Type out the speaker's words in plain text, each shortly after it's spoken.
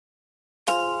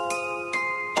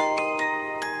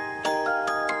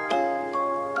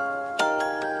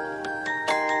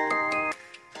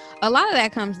a lot of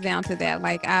that comes down to that.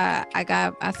 Like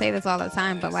I say this all the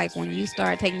time, but like when you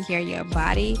start taking care of your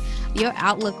body, your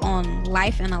outlook on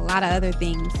life and a lot of other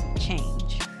things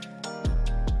change.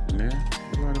 Yeah,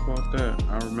 you're right about that.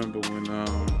 I remember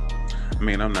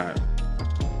when I'm not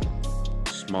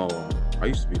small. I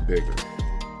used to be bigger,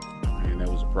 and that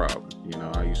was a problem. You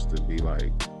know, I used to be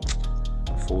like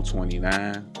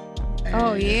 429.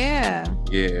 Oh yeah.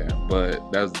 Yeah,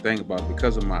 but that's the thing about it.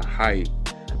 Because of my height,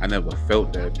 I never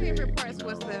felt that big. My favorite part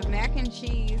was the mac and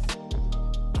cheese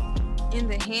and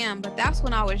the ham, but that's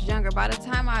when I was younger. By the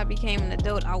time I became an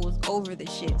adult, I was over the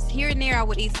shits. Here and there, I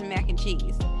would eat some mac and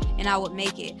cheese, and I would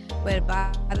make it. But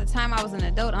by the time I was an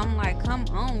adult, I'm like, come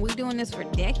on, we doing this for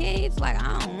decades? Like,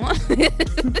 I don't want this.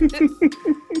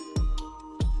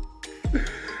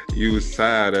 You was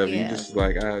tired of it. Yeah. You just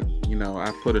like, I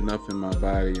put enough in my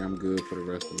body. I'm good for the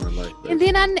rest of my life. And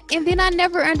then I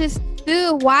never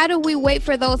understood, why do we wait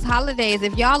for those holidays?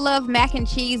 If y'all love mac and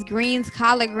cheese, greens,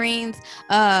 collard greens,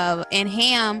 and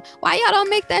ham, why y'all don't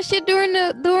make that shit during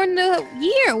the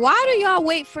year? Why do y'all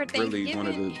wait for Thanksgiving? Really, one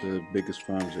of the biggest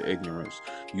forms of ignorance.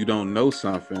 You don't know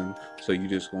something, so you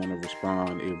just going to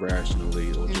respond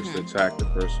irrationally or just attack the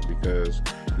person because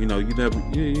you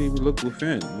didn't even look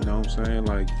within. You know what I'm saying?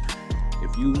 Like,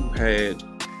 if you had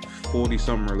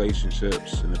 40-something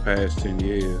relationships in the past 10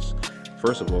 years,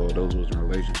 first of all, those wasn't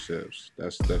relationships.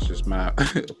 That's just my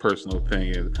personal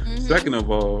opinion. Second of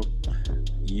all,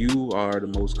 you are the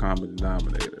most common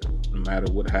denominator, no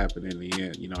matter what happened in the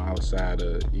end, outside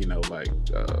of,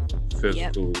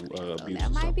 physical abuse.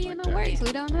 That might be in the works.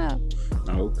 We don't know.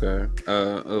 Okay.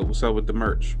 What's up with the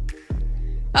merch?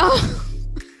 Oh,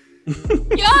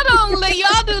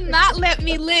 y'all do not let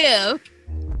me live.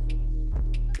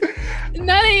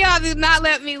 None of y'all do not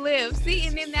let me live. See,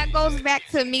 and then that goes back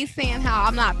to me saying how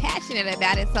I'm not passionate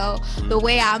about it. So the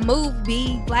way I move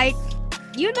be like,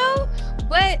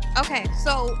 but okay,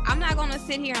 so I'm not going to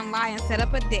sit here and lie and set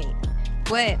up a date.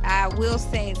 But I will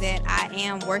say that I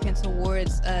am working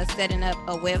towards setting up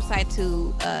a website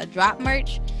to drop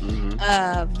merch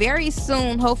very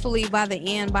soon. Hopefully by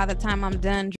the time I'm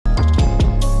done